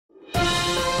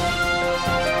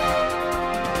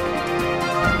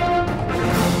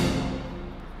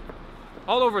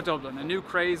All over Dublin, a new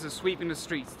craze is sweeping the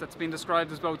streets that's been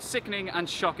described as both sickening and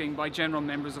shocking by general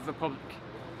members of the public.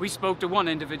 We spoke to one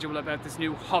individual about this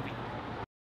new hobby.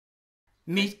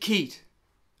 Meet Keith,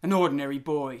 an ordinary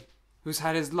boy who's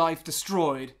had his life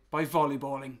destroyed by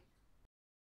volleyballing.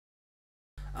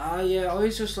 Yeah, I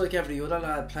was just like every other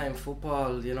lad playing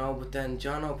football, you know, but then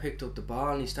Jono picked up the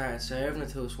ball and he started serving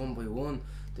it to us one by one.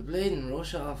 The bleeding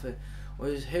rush off it. I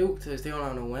was hooked. I was doing it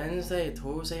on a Wednesday, a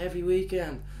Thursday, every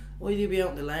weekend. I'd be out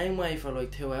in the laneway for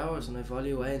like 2 hours and I volley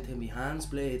away until my hands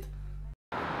bleed.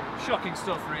 Shocking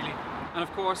stuff, really. And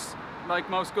of course, like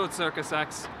most good circus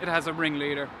acts, it has a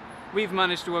ringleader. We've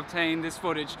managed to obtain this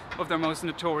footage of their most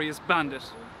notorious bandit.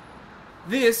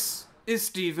 This is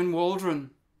Stephen Waldron,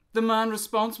 the man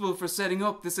responsible for setting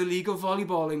up this illegal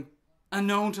volleyballing, and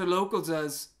known to locals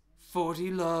as 40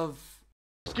 Love.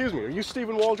 Excuse me, are you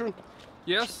Stephen Waldron?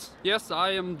 Yes,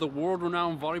 I am the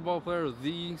world-renowned volleyball player,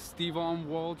 the Stephen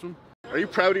Waldron. Are you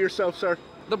proud of yourself, sir?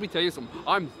 Let me tell you something,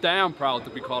 I'm damn proud to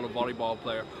be called a volleyball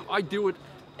player. I do it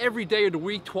every day of the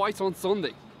week, twice on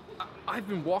Sunday. I've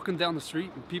been walking down the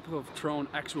street and people have thrown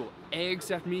actual eggs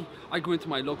at me. I go into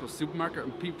my local supermarket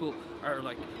and people are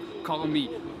like calling me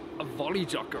a volley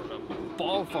jocker, a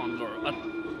ball fondler,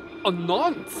 a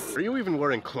nonce. Are you even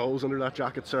wearing clothes under that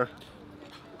jacket, sir?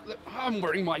 I'm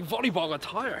wearing my volleyball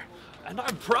attire and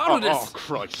I'm proud of this. Oh,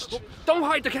 Christ. Don't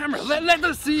hide the camera, let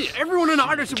us see it. Everyone in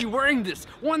Ireland should be wearing this.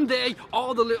 One day,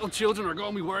 all the little children are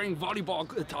going to be wearing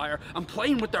volleyball attire and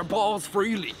playing with their balls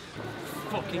freely.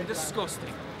 Fucking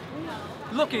disgusting.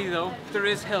 Luckily though, there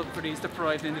is help for these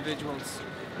deprived individuals.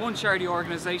 One charity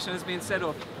organisation has been set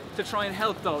up to try and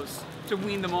help those, to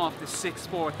wean them off this sick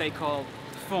sport they call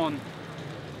fun.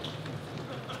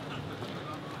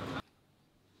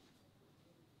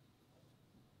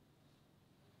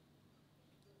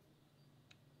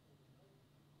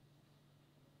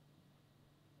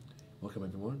 Welcome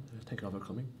everyone, thank you all for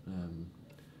coming.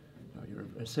 You're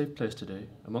in a safe place today,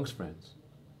 amongst friends.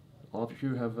 All of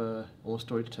you have a own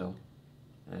story to tell,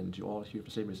 and you're all here for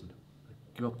the same reason.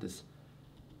 Give up this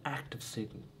act of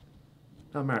Satan.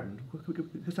 Now Martin,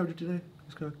 who's how you today?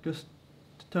 Just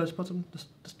tell us about something,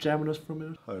 just jam with us for a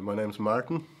minute. Hi, my name's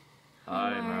Martin.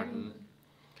 Hi Martin.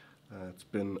 It's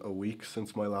been a week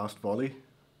since my last volley.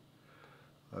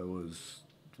 I was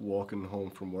walking home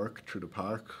from work through the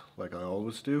park, like I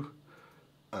always do,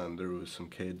 and there was some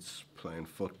kids playing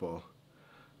football.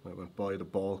 When I went by, the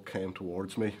ball came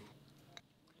towards me.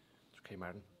 It's okay,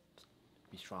 Martin.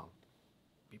 Be strong.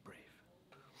 Be brave.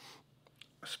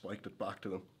 I spiked it back to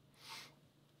them.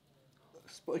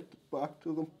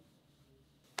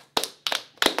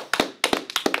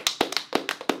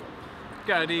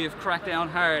 Gardaí have cracked down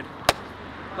hard,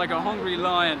 like a hungry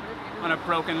lion on a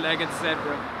broken-legged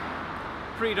zebra.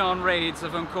 Pre-dawn raids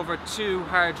have uncovered 2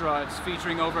 hard drives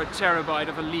featuring over a terabyte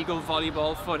of illegal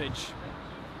volleyball footage.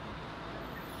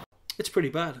 It's pretty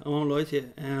bad, I won't lie to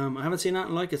you. I haven't seen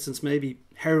anything like it since maybe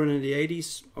heroin in the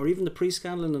 80s or even the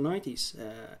pre-scandal in the 90s.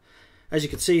 As you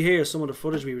can see here, some of the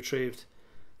footage we retrieved,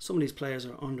 some of these players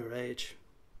are underage.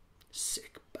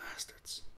 Sick bastards.